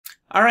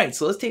All right,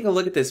 so let's take a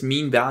look at this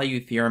mean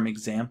value theorem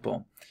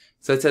example.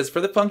 So it says,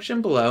 for the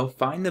function below,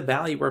 find the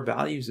value or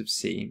values of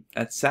c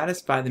that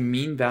satisfy the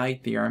mean value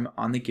theorem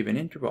on the given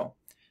interval.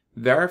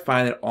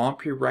 Verify that all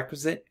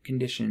prerequisite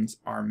conditions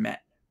are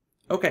met.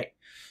 Okay,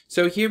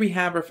 so here we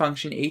have our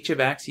function h of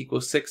x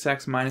equals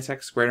 6x minus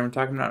x squared, and we're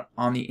talking about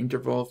on the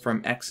interval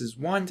from x is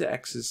 1 to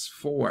x is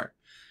 4.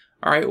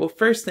 All right, well,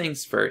 first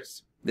things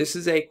first, this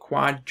is a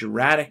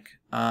quadratic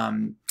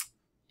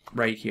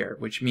right here,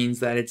 which means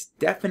that it's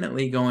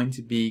definitely going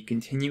to be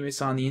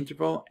continuous on the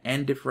interval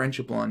and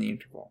differentiable on the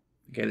interval.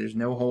 Okay, there's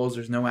no holes,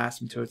 there's no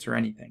asymptotes or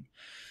anything.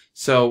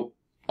 So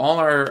all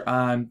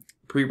our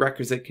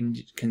prerequisite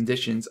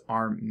conditions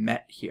are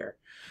met here.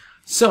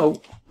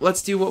 So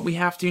let's do what we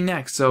have to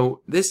next.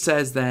 So this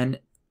says then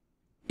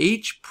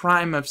h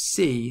prime of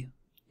c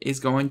is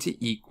going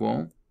to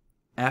equal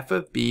f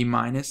of b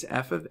minus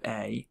f of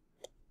a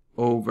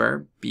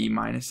over b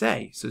minus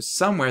a. So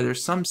somewhere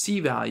there's some c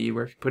value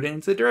where if you put it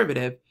into the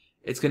derivative,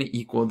 it's going to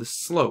equal the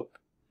slope.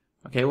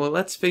 Okay, well,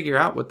 let's figure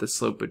out what the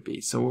slope would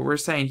be. So what we're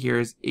saying here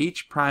is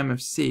h prime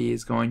of c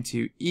is going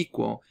to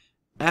equal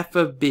f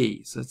of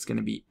b. So it's going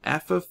to be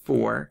f of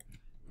 4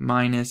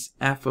 minus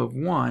f of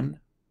 1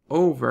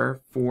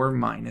 over 4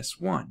 minus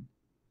 1.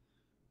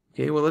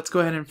 Okay, well, let's go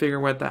ahead and figure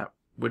what that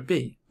would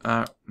be.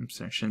 I'm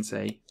sorry, I shouldn't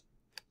say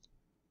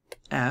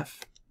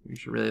f. We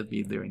should really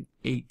be doing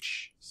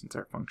h, since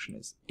our function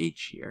is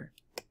h here.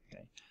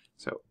 Okay,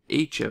 so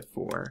h of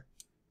 4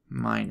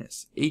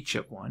 minus h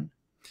of 1.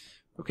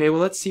 Okay, well,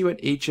 let's see what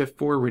h of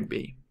 4 would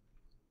be.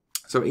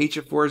 So h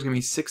of 4 is going to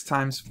be 6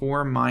 times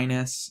 4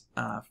 minus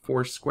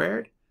 4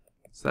 squared.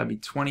 So that would be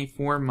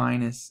 24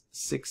 minus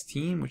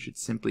 16, which would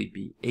simply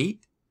be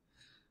 8.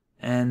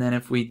 And then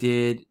if we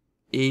did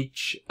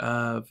h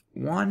of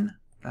 1,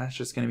 that's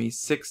just going to be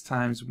 6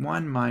 times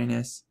 1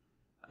 minus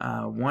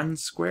 1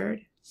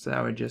 squared. So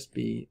that would just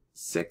be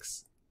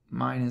 6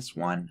 minus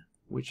 1,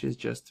 which is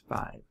just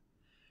 5.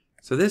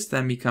 So this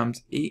then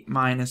becomes 8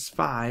 minus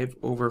 5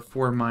 over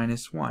 4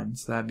 minus 1.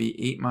 So that would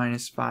be 8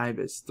 minus 5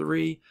 is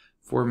 3,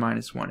 4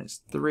 minus 1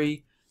 is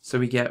 3. So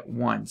we get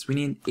 1. So we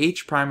need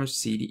h prime of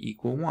c to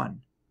equal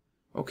 1.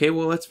 Okay,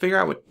 well, let's figure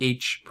out what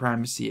h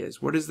prime of c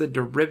is. What is the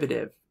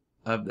derivative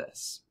of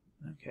this?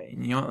 Okay,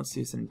 and you know what? Let's do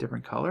this in a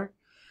different color.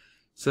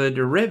 So the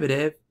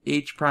derivative,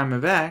 h prime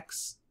of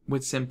x,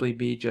 would simply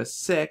be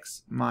just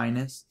 6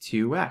 minus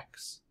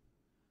 2x.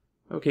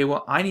 Okay,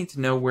 well, I need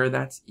to know where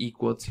that's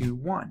equal to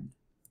 1.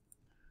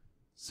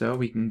 So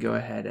we can go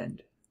ahead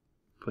and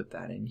put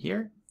that in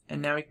here,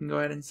 and now we can go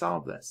ahead and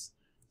solve this.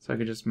 So I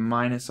could just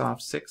minus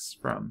off 6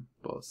 from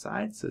both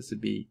sides. So this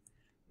would be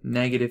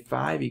negative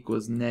 5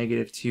 equals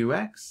negative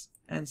 2x,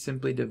 and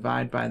simply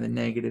divide by the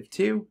negative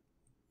 2.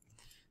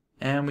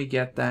 And we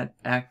get that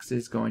x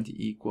is going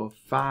to equal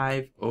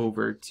 5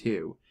 over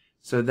 2.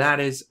 So that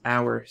is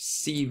our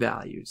c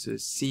value. So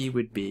c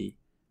would be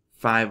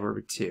 5 over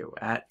 2.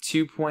 At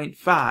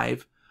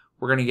 2.5,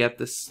 we're going to get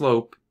the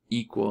slope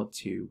equal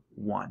to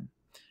 1.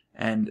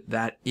 And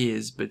that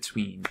is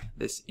between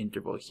this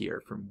interval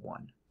here from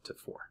 1 to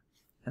 4.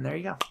 And there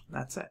you go.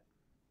 That's it.